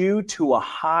hold you to a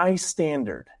high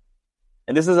standard.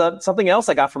 And this is something else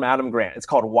I got from Adam Grant. It's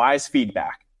called wise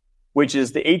feedback, which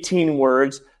is the 18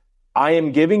 words. I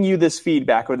am giving you this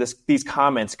feedback or these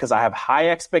comments because I have high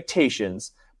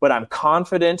expectations, but I'm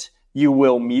confident you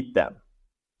will meet them.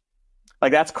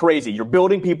 Like, that's crazy. You're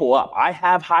building people up. I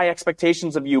have high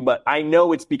expectations of you, but I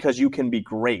know it's because you can be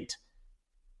great.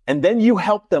 And then you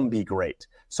help them be great.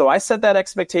 So I set that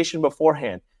expectation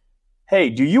beforehand. Hey,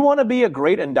 do you want to be a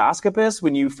great endoscopist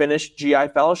when you finish GI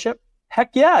fellowship?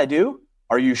 Heck yeah, I do.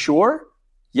 Are you sure?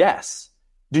 Yes.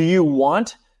 Do you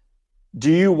want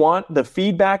the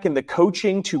feedback and the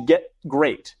coaching to get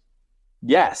great?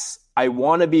 Yes, I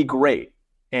want to be great.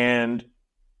 And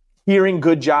hearing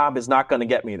good job is not going to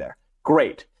get me there.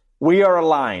 Great. We are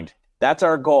aligned. That's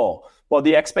our goal. Well,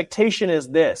 the expectation is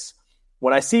this.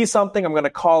 When I see something, I'm going to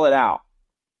call it out.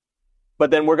 But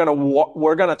then we're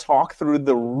going to talk through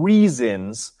the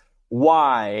reasons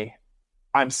why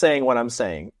I'm saying what I'm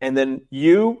saying. And then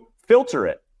you filter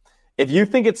it. If you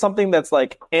think it's something that's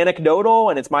like anecdotal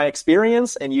and it's my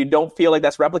experience and you don't feel like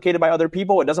that's replicated by other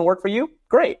people, it doesn't work for you,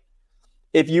 great.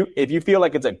 If you feel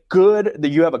like that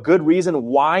you have a good reason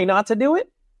why not to do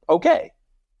it, okay.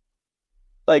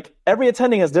 Like, every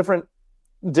attending has different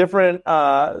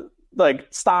like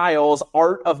styles,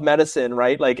 art of medicine,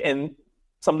 right? Like, and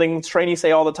something trainees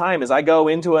say all the time is I go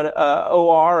into an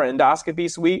OR, endoscopy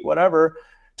suite, whatever,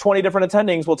 20 different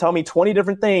attendings will tell me 20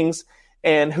 different things,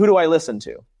 and who do I listen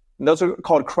to? And those are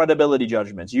called credibility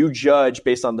judgments. You judge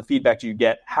based on the feedback you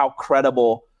get how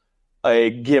credible a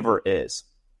giver is.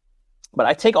 But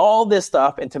I take all this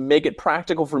stuff, and to make it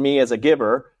practical for me as a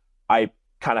giver, I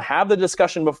kind of have the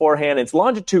discussion beforehand. It's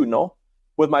longitudinal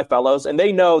with my fellows, and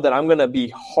they know that I'm going to be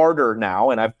harder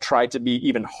now, and I've tried to be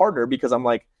even harder because I'm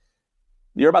like,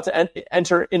 you're about to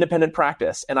enter independent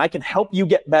practice, and I can help you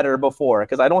get better before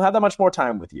because I don't have that much more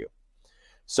time with you.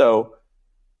 So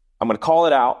I'm going to call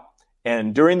it out.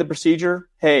 And during the procedure,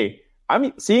 hey,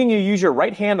 I'm seeing you use your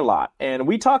right hand a lot. And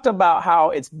we talked about how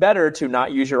it's better to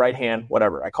not use your right hand,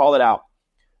 whatever. I call it out.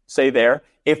 Say there,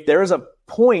 if there's a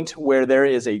point where there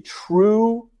is a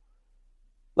true,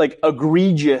 like,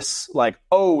 egregious, like,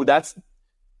 oh, that's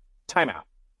timeout.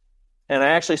 And I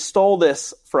actually stole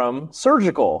this from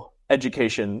surgical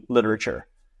education literature.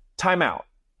 Timeout,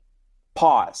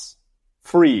 pause,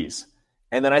 freeze.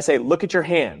 And then I say, look at your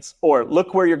hands, or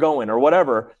look where you're going, or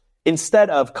whatever, instead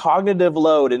of cognitive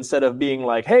load, instead of being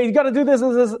like, hey, you got to do this,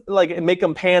 like, make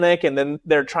them panic. And then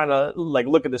they're trying to like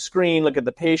look at the screen, look at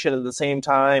the patient at the same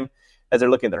time as they're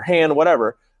looking at their hand,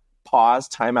 whatever. Pause,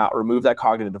 timeout, remove that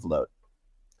cognitive load.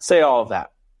 Say all of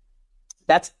that.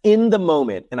 That's in the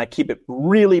moment. And I keep it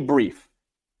really brief.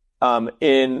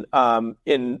 In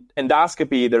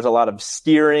endoscopy, there's a lot of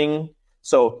steering.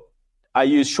 So I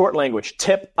use short language,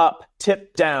 tip up,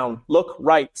 tip down, look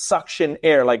right, suction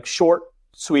air, like short,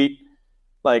 sweet,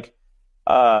 like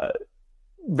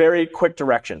very quick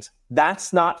directions.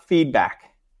 That's not feedback.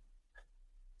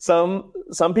 Some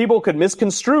people could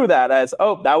misconstrue that as,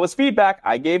 oh, that was feedback.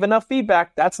 I gave enough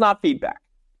feedback. That's not feedback.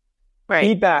 Right.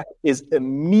 Feedback is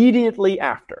immediately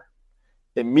after.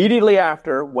 Immediately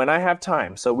after, when I have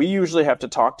time. So we usually have to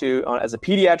talk to, as a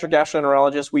pediatric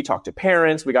gastroenterologist, we talk to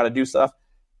parents, we got to do stuff.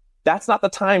 That's not the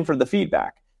time for the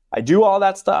feedback. I do all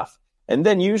that stuff. And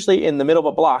then usually in the middle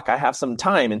of a block, I have some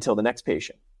time until the next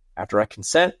patient. After I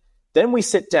consent, then we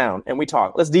sit down and we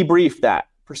talk. Let's debrief that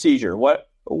procedure.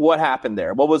 What happened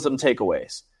there? What was some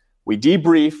takeaways? We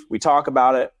debrief, we talk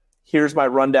about it. Here's my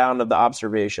rundown of the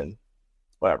observation,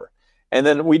 whatever. And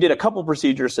then we did a couple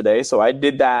procedures today. So I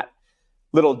did that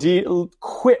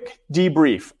quick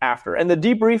debrief after. And the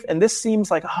debrief, and this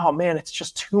seems like, oh man, it's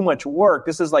just too much work.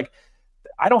 This is like,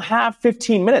 I don't have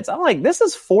 15 minutes. I'm like, this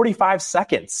is 45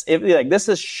 seconds. This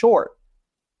is short.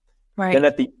 Right. Then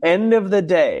at the end of the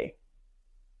day,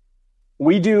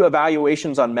 we do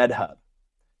evaluations on MedHub.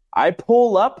 I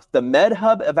pull up the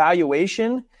MedHub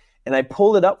evaluation and I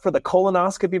pull it up for the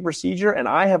colonoscopy procedure, and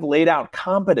I have laid out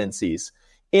competencies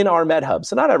in our MedHub.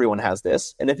 So not everyone has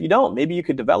this. And if you don't, maybe you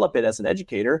could develop it as an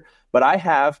educator. But I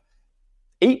have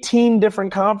 18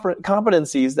 different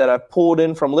competencies that I've pulled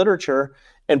in from literature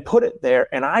and put it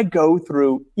there. And I go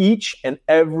through each and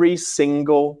every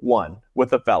single one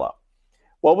with a fellow.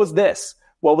 What was this?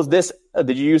 What was this?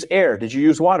 Did you use air? Did you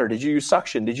use water? Did you use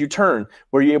suction? Did you turn?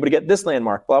 Were you able to get this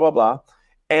landmark? Blah, blah, blah.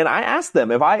 And I ask them,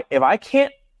 if I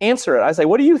can't answer it, I say,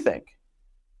 what do you think?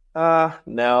 No,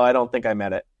 I don't think I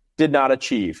met it. Did not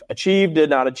achieve. Achieve, did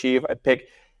not achieve. I pick.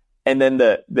 And then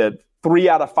the 3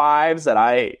 out of 5s that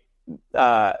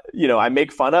I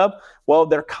make fun of, well,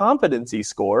 they're competency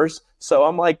scores. So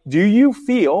I'm like, do you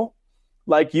feel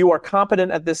like you are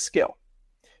competent at this skill?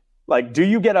 Like, did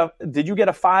you get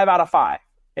a 5 out of 5?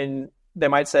 And they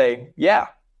might say, yeah.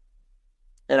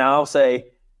 And I'll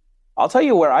say, I'll tell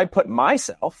you where I put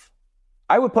myself.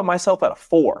 I would put myself at a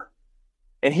 4.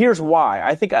 And here's why.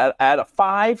 I think at a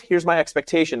 5, here's my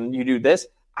expectation. You do this.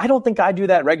 I don't think I do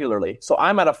that regularly. So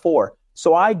I'm at a 4.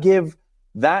 So I give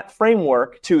that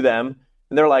framework to them.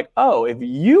 And they're like, oh, if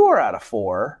you are at a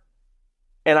 4,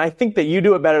 and I think that you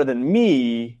do it better than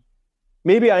me,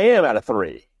 maybe I am at a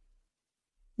 3.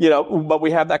 But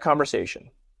we have that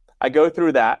conversation. I go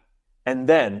through that. And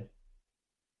then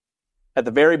at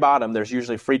the very bottom, there's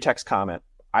usually a free text comment.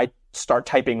 I start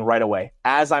typing right away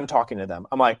as I'm talking to them.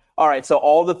 I'm like, all right, so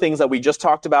all the things that we just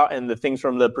talked about and the things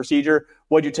from the procedure,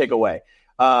 what'd you take away?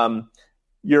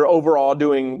 You're overall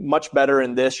doing much better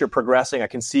in this. You're progressing. I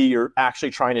can see you're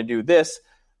actually trying to do this.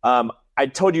 I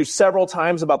told you several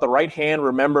times about the right hand.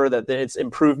 Remember that it's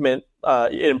improvement.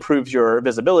 It improves your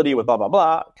visibility with blah, blah,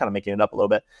 blah, kind of making it up a little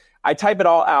bit. I type it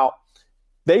all out.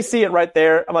 They see it right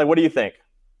there. I'm like, what do you think?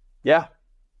 Yeah,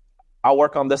 I'll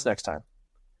work on this next time.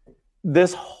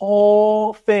 This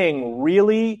whole thing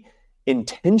really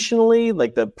intentionally,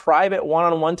 like the private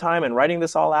one-on-one time and writing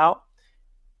this all out,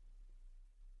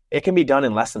 it can be done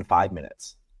in less than 5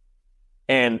 minutes.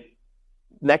 And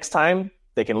next time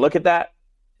they can look at that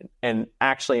and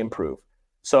actually improve.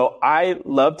 So I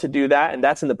love to do that. And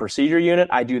that's in the procedure unit.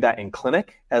 I do that in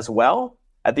clinic as well.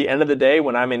 At the end of the day,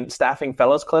 when I'm in staffing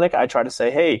fellows clinic, I try to say,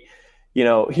 hey,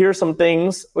 here's some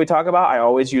things we talk about. I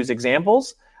always use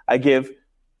examples.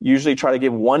 Usually try to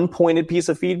give one pointed piece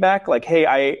of feedback, like,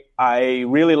 hey, I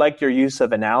really liked your use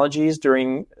of analogies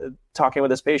during talking with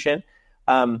this patient.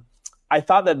 I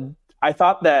thought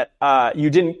that you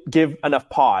didn't give enough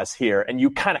pause here, and you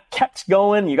kind of kept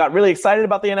going. You got really excited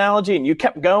about the analogy, and you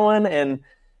kept going, and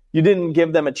you didn't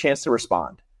give them a chance to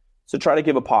respond. So try to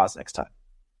give a pause next time.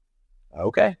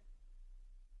 Okay.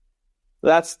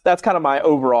 That's kind of my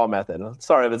overall method.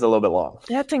 Sorry if it's a little bit long.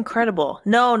 That's incredible.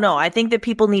 No, I think that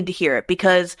people need to hear it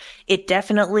because it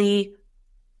definitely,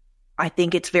 I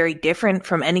think it's very different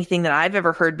from anything that I've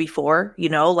ever heard before.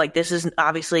 This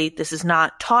is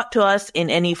not taught to us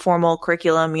in any formal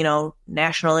curriculum,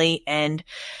 nationally. And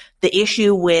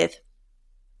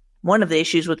one of the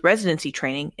issues with residency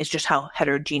training is just how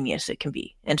heterogeneous it can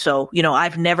be. And so,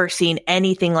 I've never seen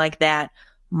anything like that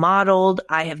modeled.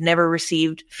 I have never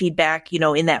received feedback,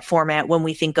 in that format when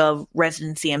we think of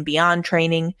residency and beyond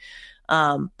training.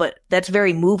 But that's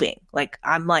very moving.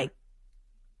 I'm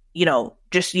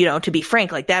to be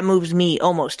frank, that moves me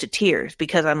almost to tears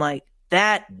because I'm like,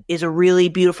 that is a really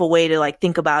beautiful way to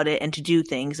think about it and to do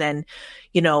things. And,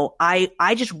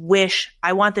 I just wish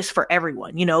I want this for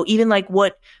everyone, even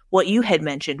what you had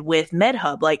mentioned with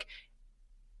MedHub,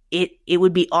 it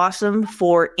would be awesome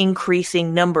for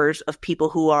increasing numbers of people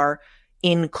who are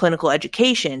in clinical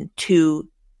education to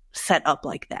set up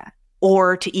like that,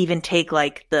 or to even take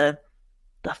the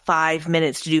 5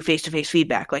 minutes to do face-to-face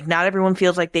feedback. Not everyone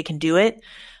feels like they can do it.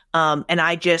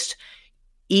 And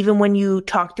even when you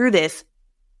talk through this,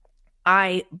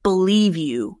 I believe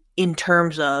you in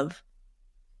terms of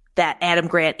that Adam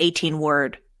Grant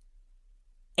 18-word.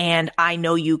 And I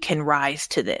know you can rise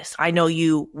to this. I know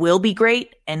you will be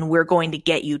great, and we're going to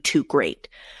get you to great.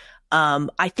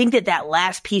 I think that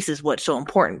last piece is what's so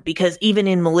important because even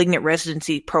in malignant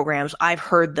residency programs, I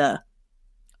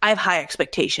have high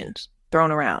expectations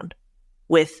thrown around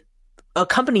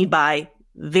accompanied by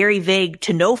very vague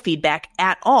to no feedback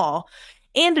at all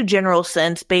and a general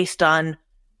sense based on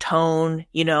tone,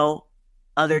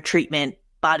 other treatment,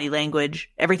 body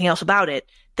language, everything else about it,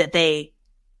 that they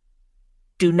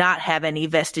do not have any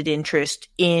vested interest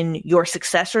in your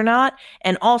success or not.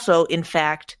 And also, in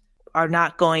fact, are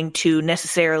not going to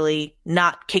necessarily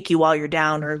not kick you while you're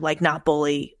down or like not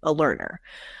bully a learner.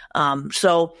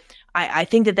 So I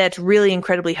think that that's really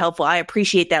incredibly helpful. I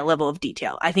appreciate that level of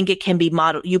detail. I think it can be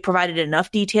modeled. You provided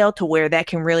enough detail to where that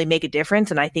can really make a difference.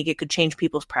 And I think it could change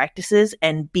people's practices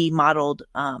and be modeled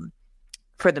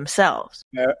for themselves.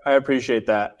 I appreciate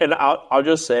that. And I'll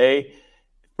just say,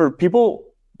 for people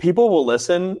will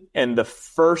listen, and the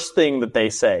first thing that they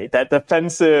say, that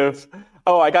defensive,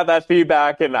 oh, I got that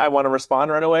feedback and I want to respond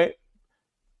right away.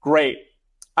 Great.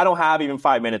 I don't have even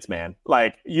 5 minutes, man.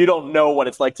 Like, you don't know what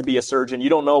it's like to be a surgeon. You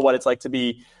don't know what it's like to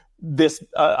be this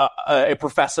a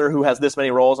professor who has this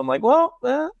many roles. I'm like, well,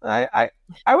 I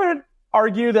would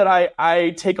argue that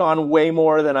I take on way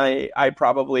more than I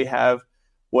probably have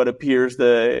what appears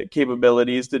the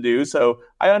capabilities to do. So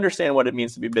I understand what it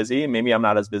means to be busy, and maybe I'm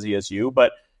not as busy as you,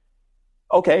 but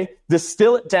okay,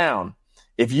 distill it down.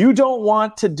 If you don't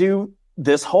want to do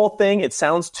this whole thing, it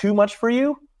sounds too much for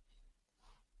you,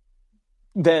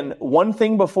 then one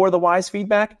thing before the wise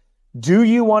feedback, do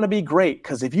you want to be great?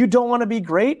 Because if you don't want to be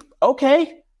great,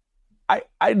 okay,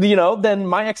 then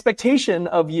my expectation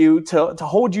of you to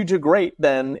hold you to great,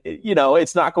 then,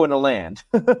 it's not going to land,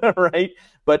 right?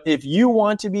 But if you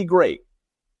want to be great,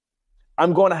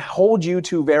 I'm going to hold you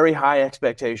to very high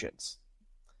expectations.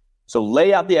 So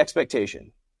lay out the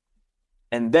expectation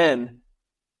and then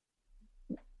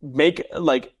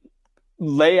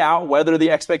lay out whether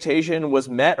the expectation was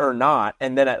met or not.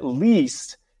 And then at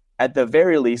the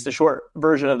very least, the short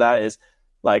version of that is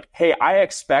like, hey, I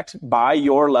expect by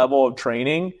your level of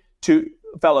training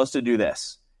fellows to do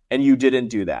this. And you didn't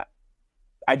do that.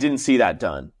 I didn't see that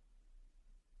done.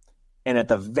 And at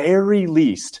the very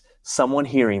least, someone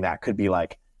hearing that could be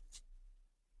like,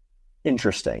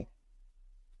 interesting.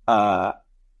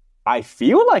 I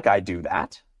feel like I do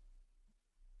that.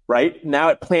 Right? Now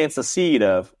it plants a seed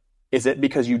of, is it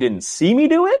because you didn't see me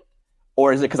do it?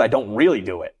 Or is it because I don't really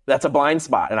do it? That's a blind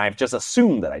spot, and I've just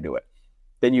assumed that I do it.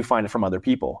 Then you find it from other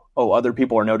people. Oh, other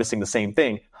people are noticing the same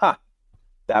thing.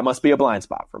 That must be a blind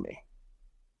spot for me.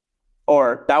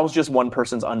 Or that was just one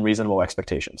person's unreasonable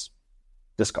expectations.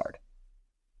 Discard.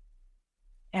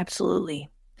 Absolutely.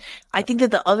 I think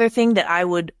that the other thing that I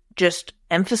would just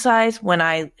emphasize when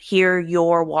I hear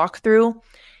your walkthrough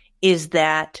is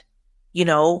that,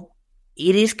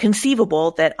 it is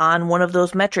conceivable that on one of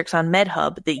those metrics on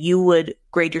MedHub that you would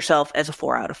grade yourself as a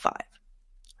 4 out of 5.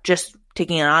 Just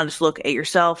taking an honest look at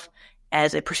yourself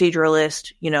as a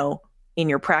proceduralist, in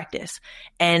your practice.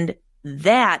 And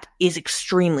that is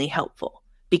extremely helpful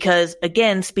because,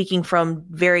 again, speaking from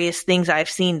various things I've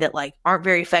seen that aren't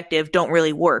very effective, don't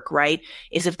really work, right?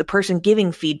 Is if the person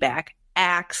giving feedback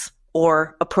acts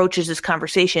or approaches this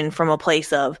conversation from a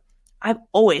place of, I've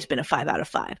always been a 5 out of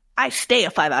 5. I stay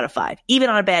a 5 out of 5, even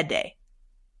on a bad day.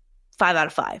 5 out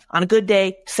of 5. On a good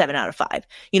day, 7 out of 5.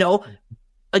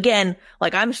 Again,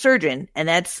 I'm a surgeon, and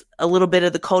that's a little bit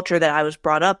of the culture that I was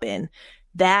brought up in.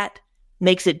 That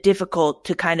makes it difficult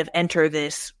to kind of enter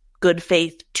this good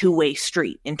faith two-way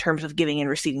street in terms of giving and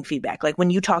receiving feedback. Like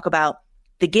when you talk about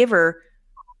the giver,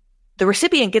 the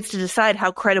recipient gets to decide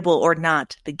how credible or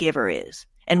not the giver is.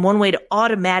 And one way to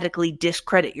automatically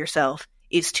discredit yourself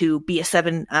is to be a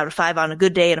 7 out of 5 on a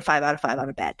good day and a 5 out of 5 on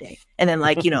a bad day. And then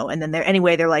and then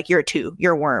they're like, you're a 2,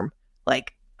 you're a worm.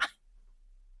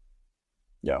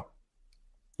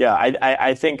 Yeah.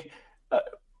 I think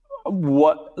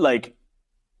what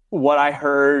I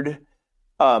heard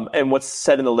and what's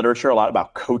said in the literature a lot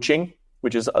about coaching,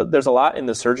 which is there's a lot in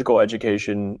the surgical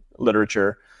education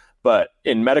literature, but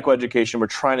in medical education, we're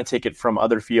trying to take it from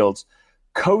other fields.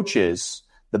 Coaches,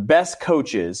 the best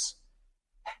coaches,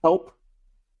 help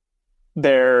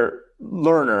their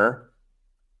learner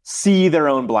see their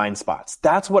own blind spots.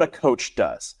 That's what a coach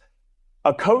does.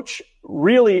 A coach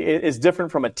really is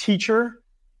different from a teacher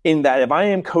in that if I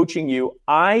am coaching you,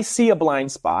 I see a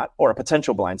blind spot or a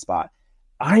potential blind spot.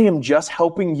 I am just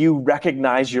helping you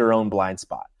recognize your own blind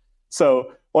spot.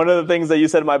 So one of the things that you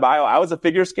said in my bio, I was a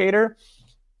figure skater.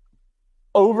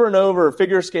 Over and over,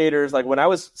 figure skaters, when I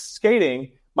was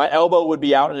skating, my elbow would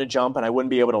be out in a jump and I wouldn't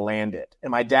be able to land it.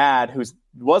 And my dad, who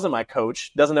wasn't my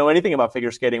coach, doesn't know anything about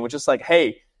figure skating, was just like,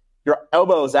 hey, your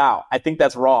elbow's out. I think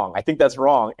that's wrong.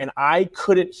 And I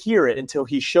couldn't hear it until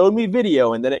he showed me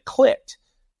video, and then it clicked.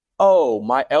 Oh,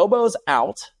 my elbow's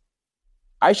out.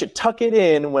 I should tuck it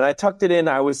in. When I tucked it in,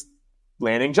 I was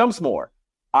landing jumps more.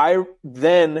 I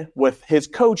then, with his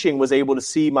coaching, was able to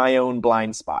see my own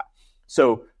blind spot.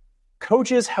 So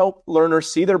coaches help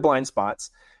learners see their blind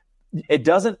spots. It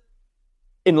doesn't,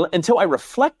 until I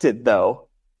reflected though,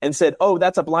 and said, oh,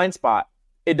 that's a blind spot,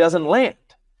 it doesn't land.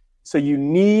 So you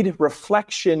need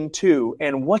reflection too.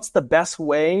 And what's the best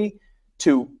way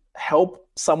to help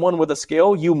someone with a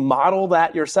skill? You model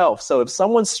that yourself. So if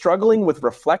someone's struggling with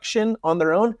reflection on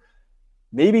their own,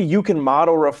 maybe you can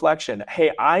model reflection.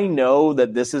 Hey, I know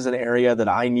that this is an area that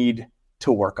I need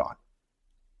to work on.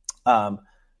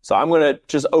 So I'm going to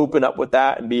just open up with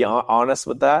that and be honest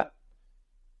with that.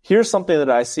 Here's something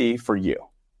that I see for you.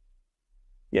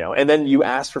 And then you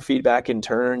ask for feedback in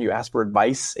turn, you ask for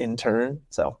advice in turn.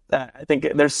 So I think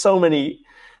there's so many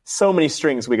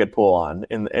strings we could pull on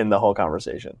in the whole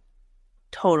conversation.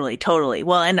 Totally.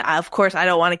 Well, and of course, I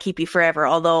don't want to keep you forever,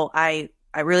 although I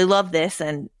really love this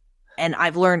and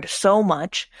I've learned so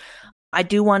much. I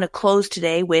do want to close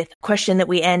today with a question that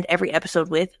we end every episode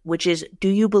with, which is, do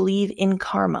you believe in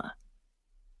karma?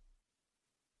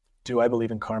 Do I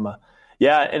believe in karma?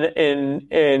 Yeah,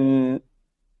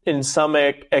 in some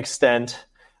extent,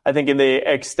 I think in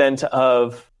the extent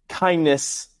of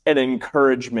kindness and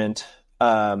encouragement,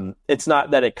 it's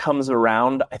not that it comes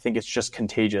around. I think it's just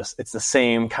contagious. It's the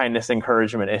same kindness,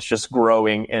 encouragement. It's just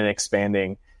growing and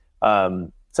expanding.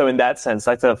 So in that sense,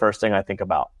 that's the first thing I think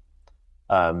about.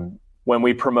 When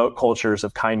we promote cultures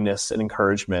of kindness and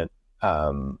encouragement,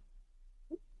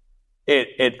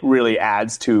 it really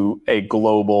adds to a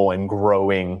global and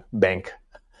growing bank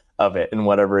of it in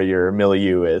whatever your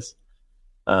milieu is.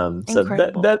 So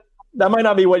that might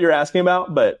not be what you're asking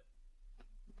about, but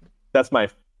that's my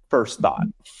first thought.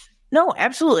 No,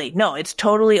 absolutely. No, it's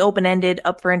totally open-ended,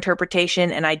 up for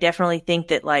interpretation. And I definitely think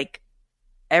that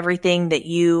everything that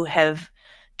you have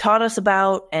taught us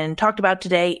about and talked about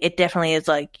today, it definitely is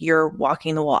you're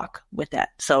walking the walk with that.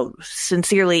 So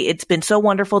sincerely, it's been so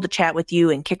wonderful to chat with you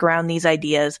and kick around these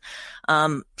ideas.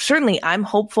 Certainly, I'm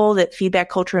hopeful that feedback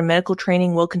culture and medical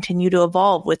training will continue to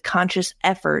evolve with conscious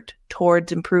effort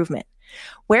towards improvement.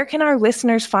 Where can our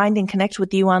listeners find and connect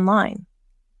with you online?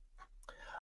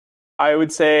 I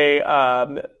would say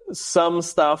some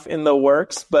stuff in the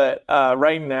works, but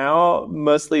right now,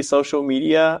 mostly social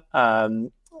media.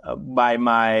 By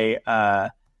my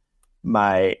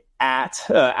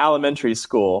elementary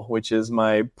school, which is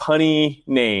my punny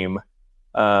name,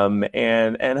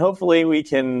 and hopefully we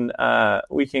can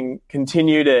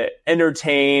continue to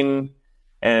entertain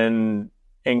and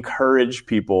encourage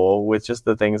people with just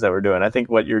the things that we're doing. I think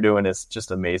what you're doing is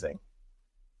just amazing.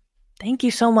 Thank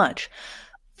you so much.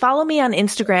 Follow me on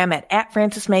Instagram at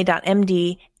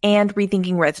francesmei.md and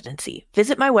Rethinking Residency.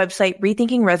 Visit my website,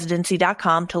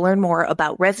 rethinkingresidency.com, to learn more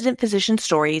about resident physician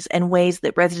stories and ways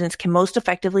that residents can most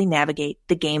effectively navigate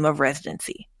the game of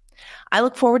residency. I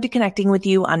look forward to connecting with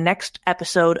you on next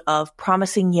episode of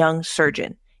Promising Young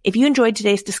Surgeon. If you enjoyed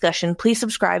today's discussion, please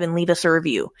subscribe and leave us a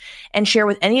review, and share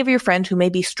with any of your friends who may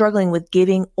be struggling with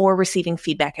giving or receiving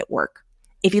feedback at work.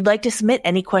 If you'd like to submit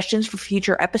any questions for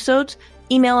future episodes,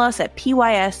 email us at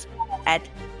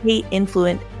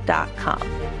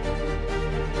pys@influent.com.